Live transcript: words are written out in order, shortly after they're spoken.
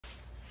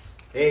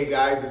Hey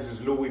guys, this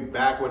is Louis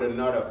back with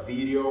another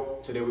video.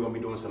 Today we're gonna be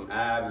doing some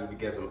abs. We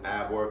get some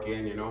ab work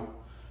in, you know,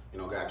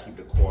 gotta keep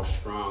the core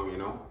strong,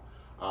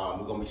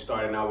 we're gonna be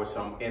starting out with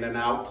some in and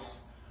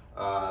outs,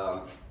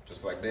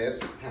 just like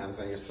this. Hands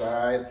on your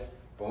side,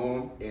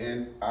 boom,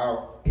 in,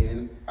 out,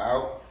 and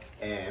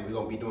we're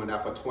gonna be doing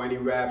that for 20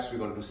 reps. We're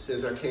gonna do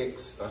scissor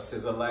kicks or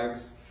scissor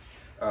legs.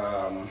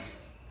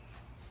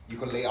 You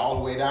can lay all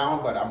the way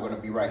down, but I'm gonna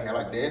be right here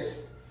like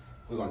this.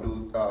 We're gonna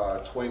do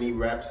 20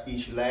 reps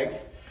each leg.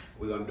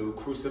 We're gonna do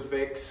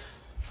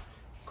crucifix.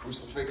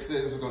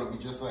 Crucifixes are gonna be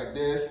just like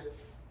this.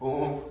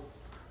 Boom.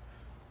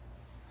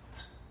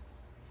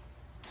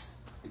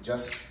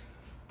 Just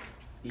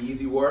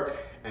easy work.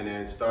 And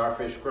then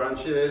starfish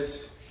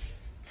crunches.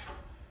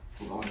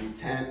 We're gonna do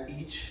 10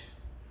 each,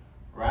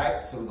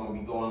 right? So we're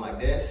gonna be going like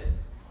this.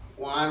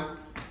 1,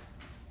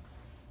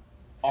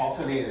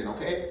 alternating,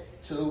 okay?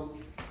 2,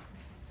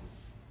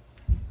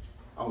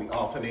 and we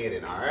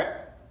alternating, all right?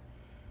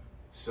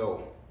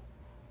 So,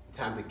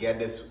 time to get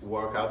this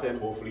workout in.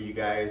 Hopefully you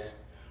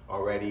guys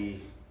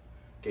already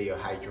get your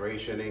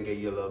hydration in, get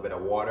you a little bit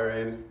of water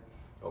in,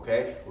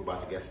 okay? We're about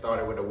to get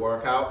started with the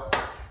workout.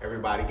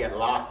 Everybody get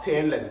locked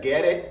in, let's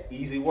get it.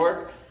 Easy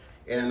work.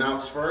 In and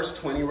outs first,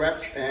 20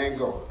 reps and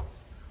go.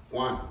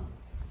 1,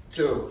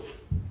 2,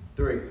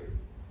 3,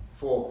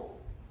 4,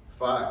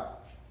 5,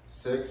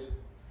 6,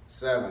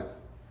 7,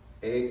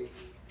 8,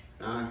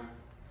 9,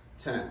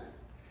 10.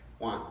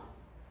 1,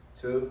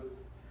 2,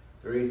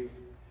 3,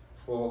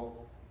 4,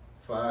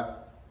 5,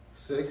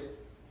 6,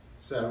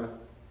 7,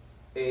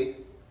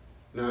 8,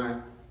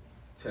 9,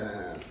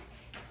 10.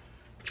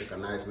 Take a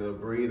nice little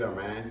breather,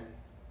 man.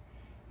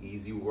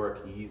 Easy work,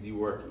 easy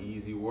work,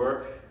 easy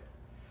work.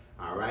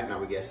 All right, now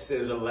we get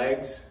scissor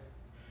legs.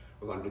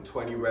 We're gonna do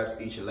 20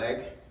 reps each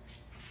leg.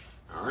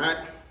 All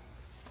right.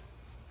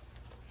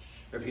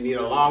 If you need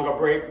a longer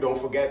break, don't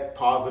forget,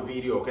 pause the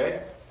video,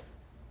 okay?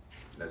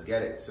 Let's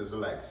get it, scissor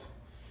legs.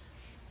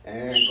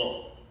 And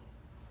go.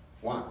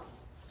 1,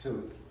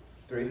 2,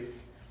 3,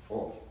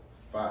 4,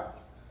 5,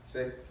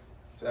 6,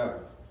 7,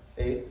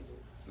 8,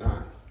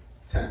 9,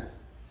 10.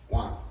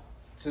 1,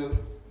 2,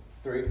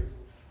 3,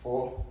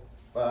 4,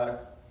 5,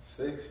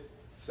 6,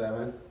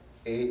 7,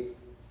 8,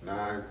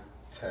 9,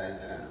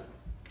 10.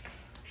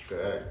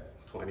 Good.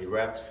 20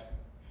 reps.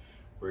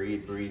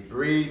 Breathe, breathe,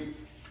 breathe.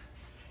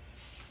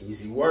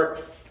 Easy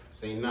work.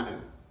 Say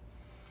nothing.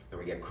 Then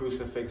we get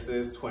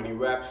crucifixes, 20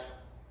 reps.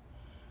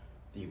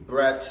 Deep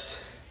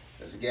breaths.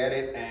 Let's get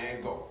it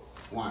and go.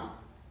 1,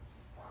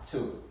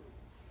 2,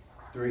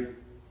 3,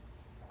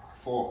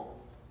 4,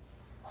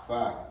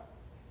 5,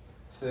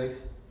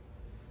 6,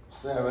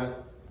 7,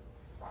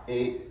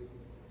 8,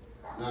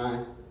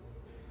 9,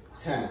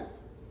 10.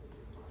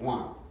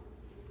 1,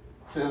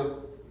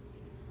 2,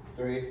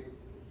 3,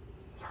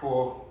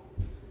 4,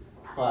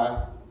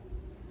 5,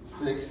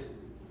 6,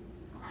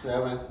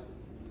 7,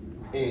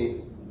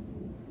 8,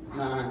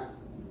 9,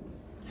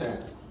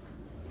 10.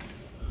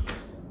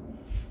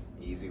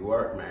 Easy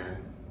work, man.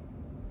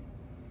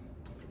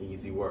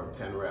 Easy work,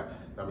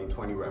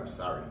 20 reps,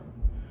 sorry.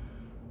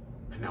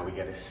 And now we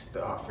get the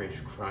starfish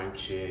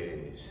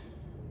crunches.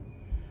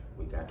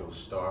 We got those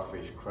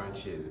starfish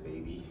crunches,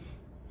 baby.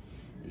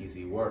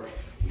 Easy work.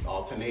 We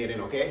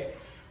alternating, okay?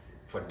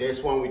 For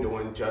this one, we're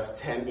doing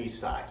just 10 each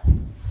side.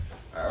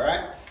 All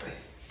right?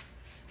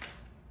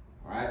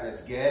 All right,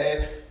 let's get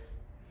it.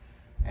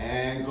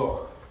 And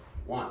go.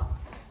 1,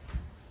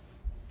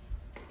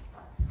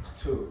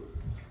 2,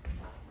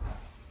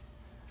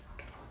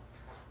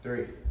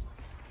 3,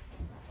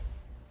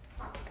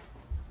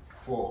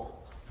 4,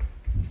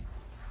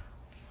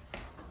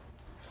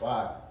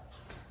 5,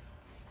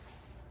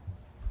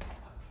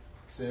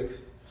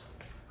 6,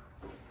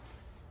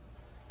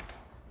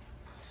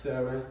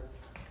 7,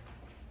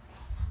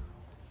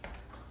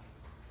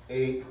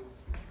 8,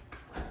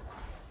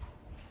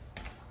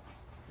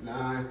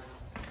 9,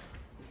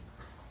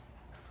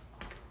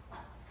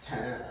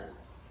 10.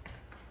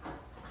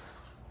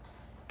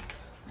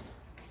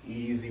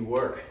 Easy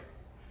work.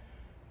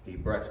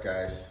 Deep breaths,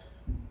 guys.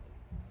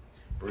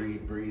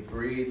 Breathe, breathe,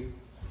 breathe.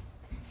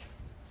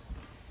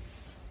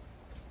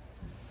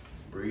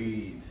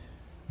 Breathe.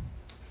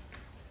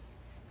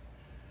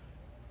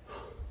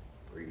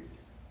 Breathe.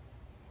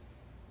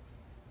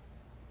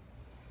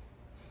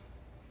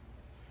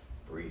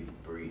 Breathe,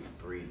 breathe,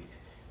 breathe.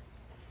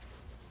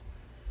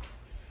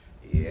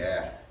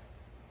 Yeah.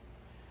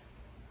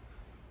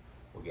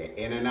 We'll get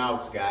in and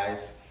outs,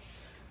 guys.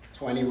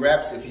 20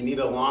 reps. If you need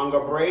a longer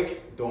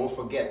break, don't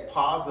forget,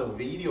 pause the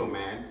video,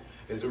 man.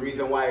 There's a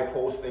reason why I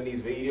posting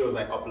these videos,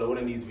 like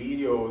uploading these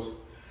videos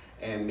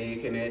and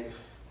making it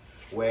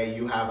where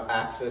you have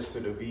access to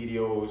the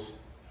videos,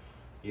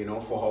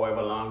 for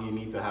however long you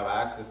need to have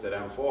access to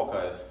them for.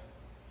 Because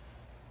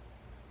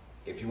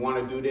if you want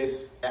to do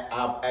this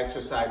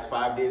exercise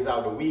 5 days out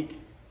of the week,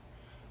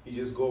 you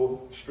just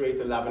go straight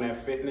to 11F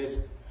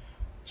Fitness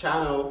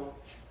channel.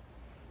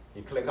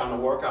 You click on the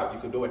workout. You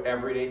could do it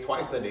every day,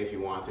 twice a day if you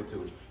wanted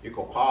to. You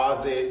could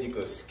pause it, you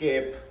could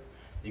skip,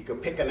 you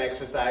could pick an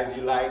exercise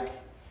you like,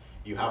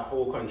 You have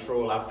full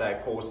control after I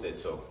post it,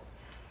 so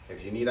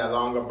if you need a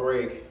longer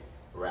break,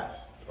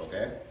 rest,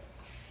 okay?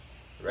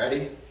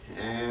 Ready?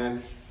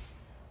 And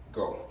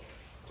go.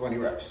 20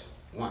 reps.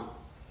 1,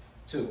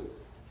 2,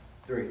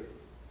 3,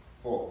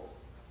 4,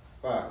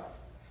 5,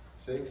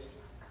 6,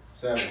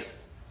 7,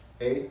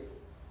 8,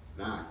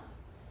 9,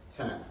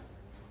 10.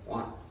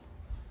 1,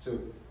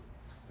 2,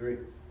 3,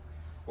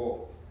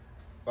 4,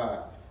 5,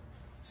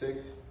 6,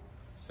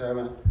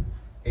 7,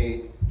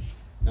 8,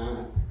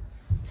 9,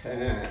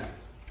 10,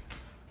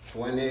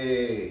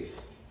 20.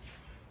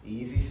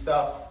 Easy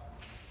stuff.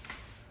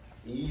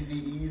 Easy,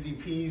 easy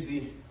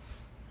peasy.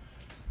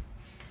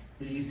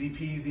 Easy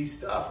peasy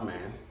stuff,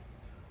 man.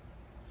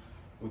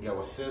 We go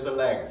with scissor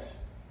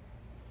legs.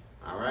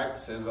 All right,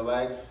 scissor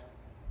legs.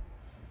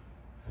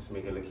 Let's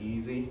make it look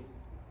easy.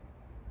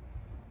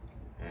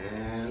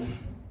 And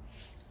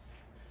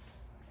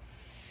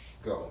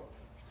go.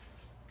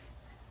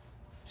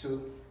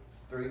 2,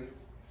 3,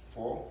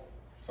 4,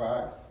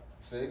 5,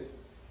 6,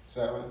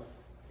 7,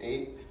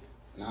 8,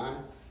 9,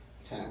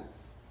 10.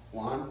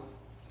 1,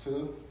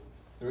 2,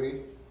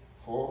 3,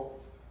 4,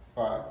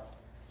 5,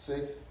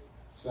 6,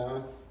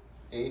 7,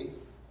 8,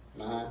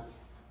 9,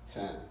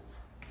 10.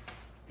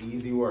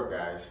 Easy work,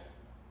 guys.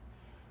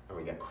 And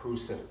we got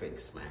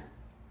crucifix, man.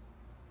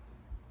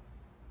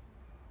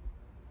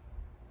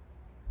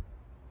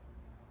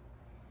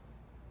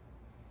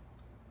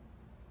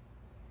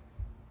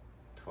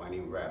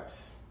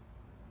 Reps.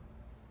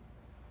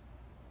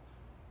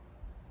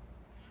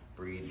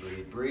 Breathe,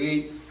 breathe,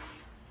 breathe.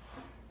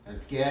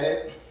 Let's get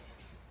it.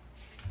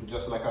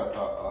 Just like a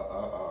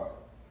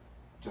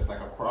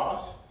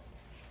cross.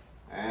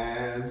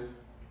 And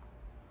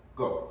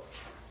go.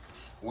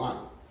 1,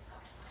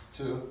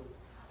 2,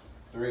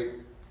 3,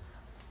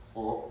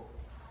 4,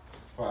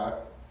 5,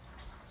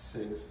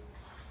 6,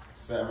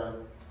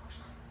 7,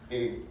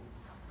 8,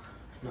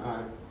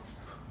 9,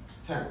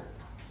 10.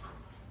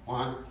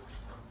 1,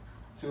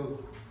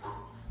 2,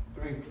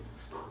 3,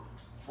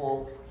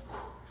 4,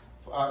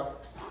 5,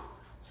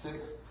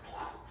 6,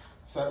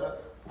 7,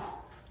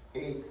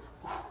 8,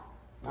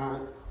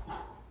 9,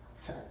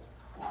 10.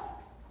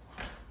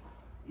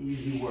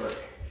 Easy work.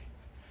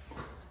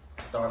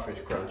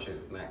 Starfish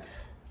crunches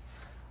next.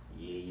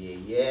 Yeah, yeah,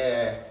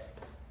 yeah.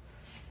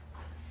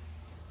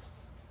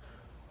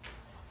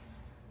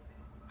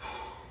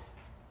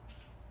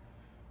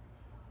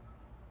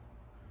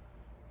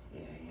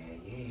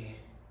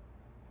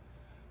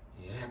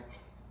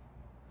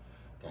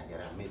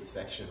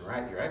 Section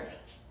right?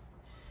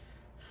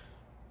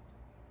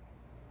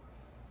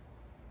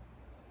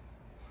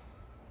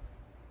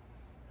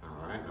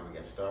 All right, now we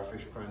got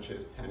starfish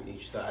crunches, 10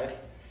 each side.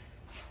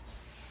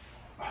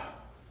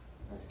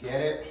 Let's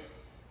get it.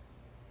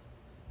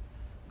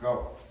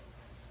 Go.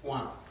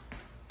 1,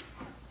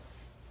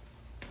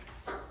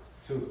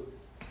 2,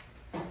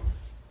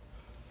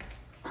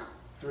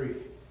 3,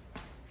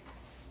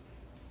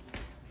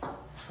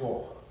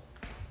 4,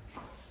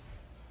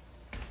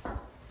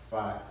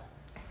 5,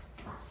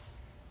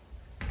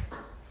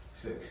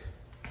 6,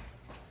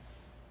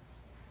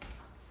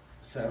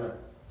 7,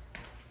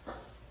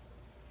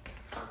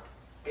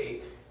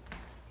 8,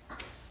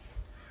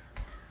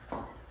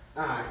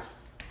 9,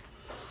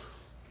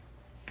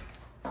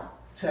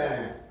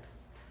 10.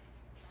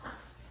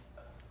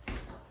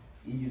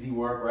 Easy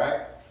work,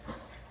 right?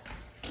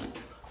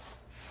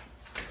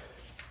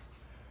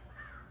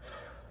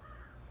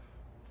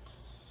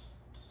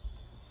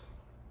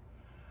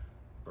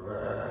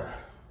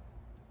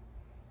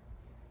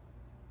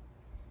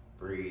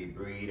 Breathe,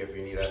 breathe. If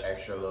you need an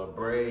extra little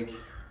break,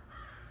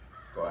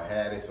 go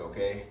ahead, it's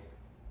okay.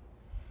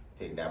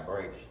 Take that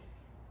break.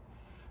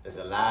 It's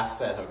the last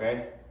set,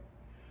 okay?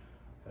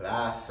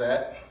 Last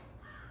set.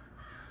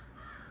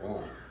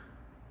 Boom.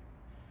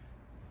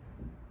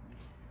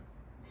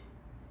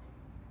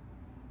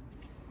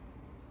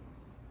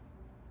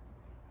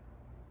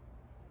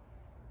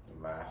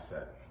 Last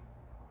set.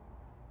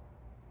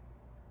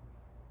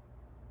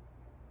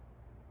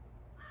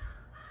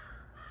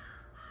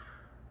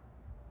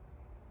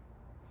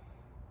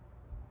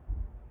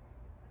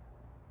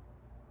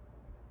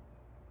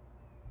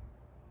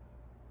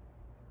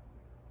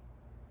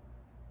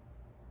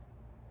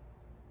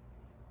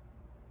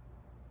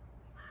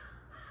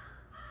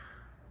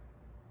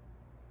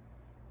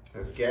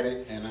 Let's get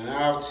it in and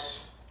out.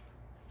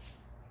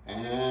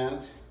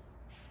 And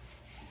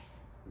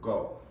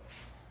go.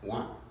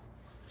 1,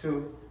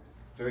 2,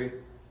 3,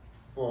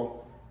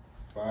 4,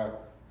 5,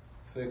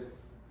 6,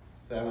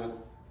 7,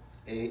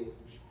 8,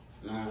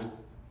 9,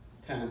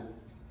 10.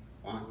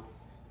 1,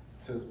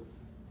 2,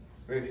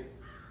 3,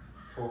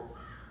 4,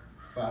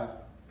 5,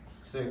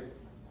 6,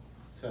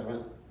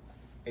 7,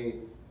 8,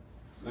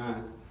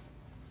 9,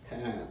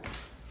 10.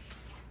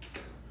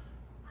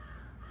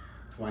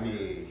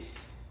 20.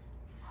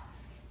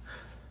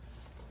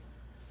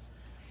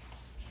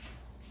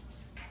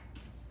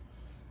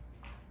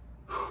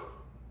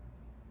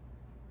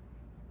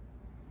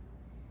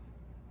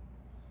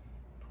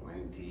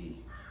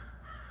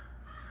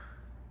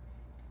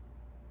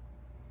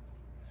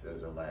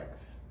 Scissor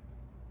legs.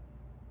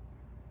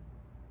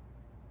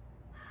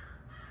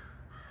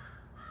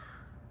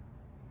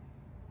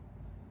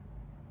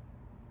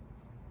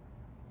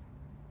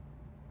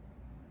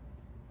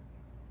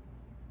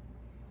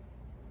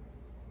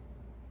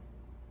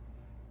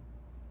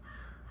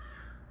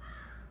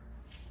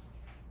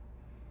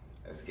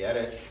 Let's get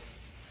it.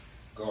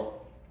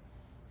 Go.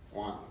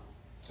 1,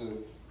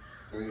 2,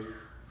 3,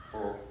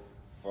 4,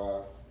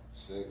 5,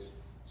 6,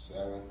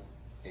 7,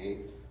 8,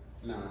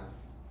 9,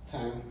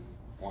 10.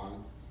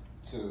 1,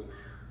 2,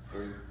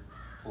 3,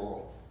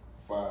 4,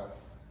 5,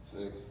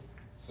 6,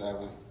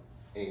 7,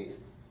 8,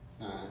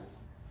 9,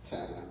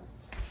 10.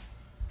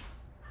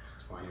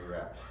 It's 20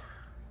 reps.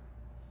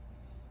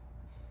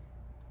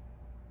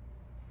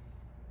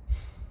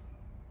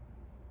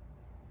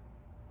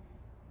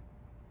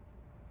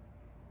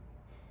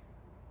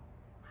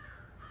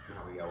 Now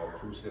we got our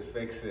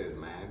crucifixes,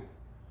 man.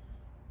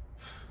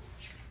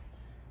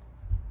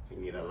 If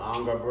you need a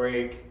longer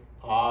break,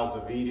 pause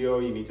the video.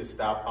 You need to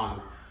stop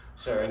on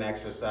certain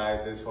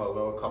exercises for a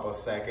little couple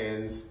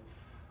seconds.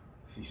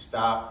 If you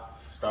stop,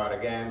 start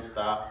again,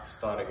 stop,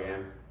 start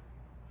again.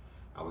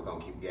 And we're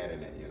gonna keep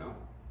getting it, you know?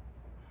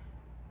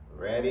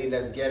 Ready?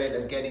 Let's get it.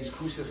 Let's get these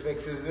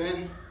crucifixes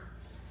in.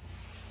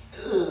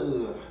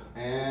 Ugh.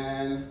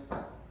 And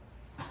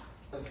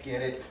let's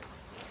get it.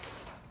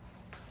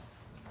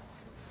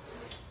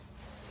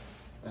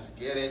 Let's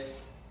get it.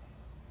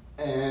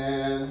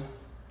 And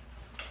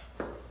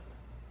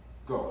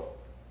go.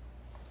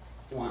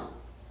 1,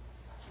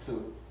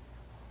 2,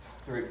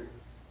 3,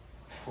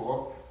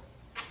 4,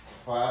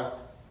 5,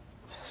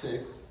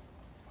 6,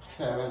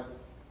 7,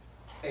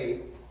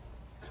 8,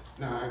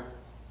 9,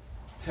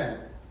 10.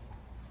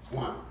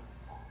 1,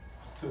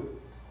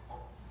 2,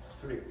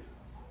 3,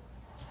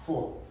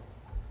 4,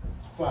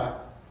 5,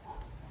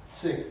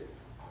 6,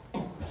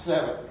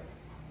 7,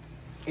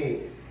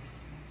 8,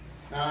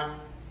 9,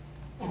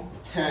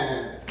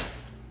 10.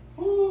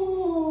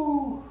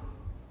 Woo!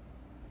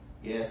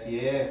 Yes,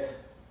 yes.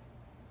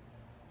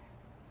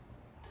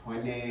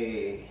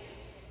 20.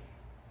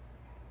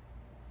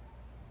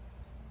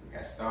 We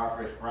got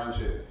starfish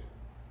crunches.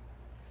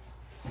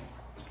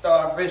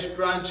 Starfish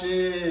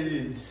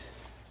crunches.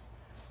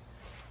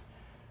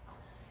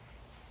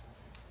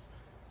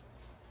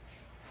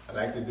 I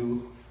like to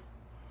do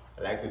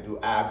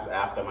abs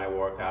after my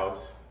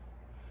workouts.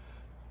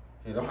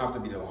 It don't have to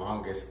be the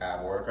longest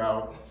ab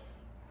workout.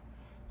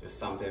 Just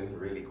something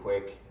really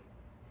quick.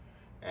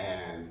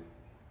 And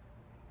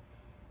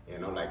you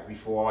know, like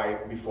before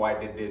I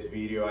did this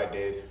video, I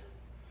did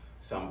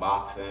some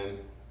boxing,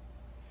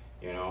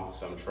 you know,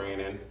 some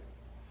training.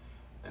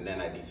 And then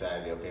I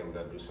decided, okay, we're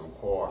gonna do some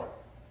core.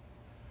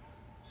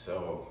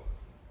 So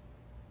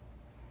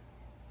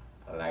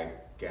I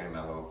like getting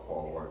a little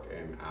core work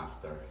in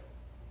after.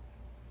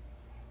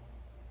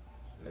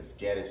 Let's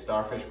get it.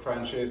 Starfish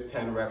crunches,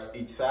 10 reps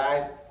each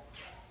side.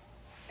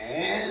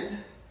 And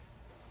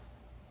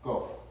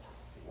go.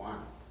 1,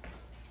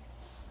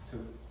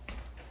 2,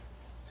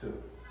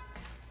 2,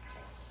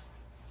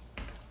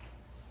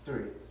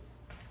 3,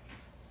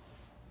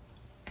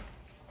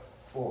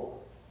 4,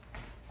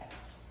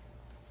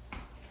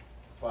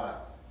 5,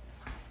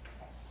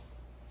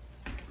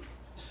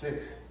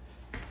 6,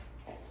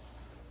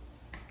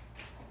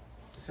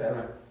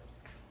 7,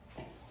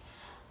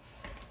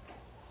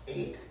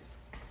 8,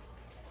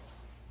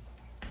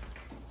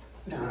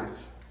 9,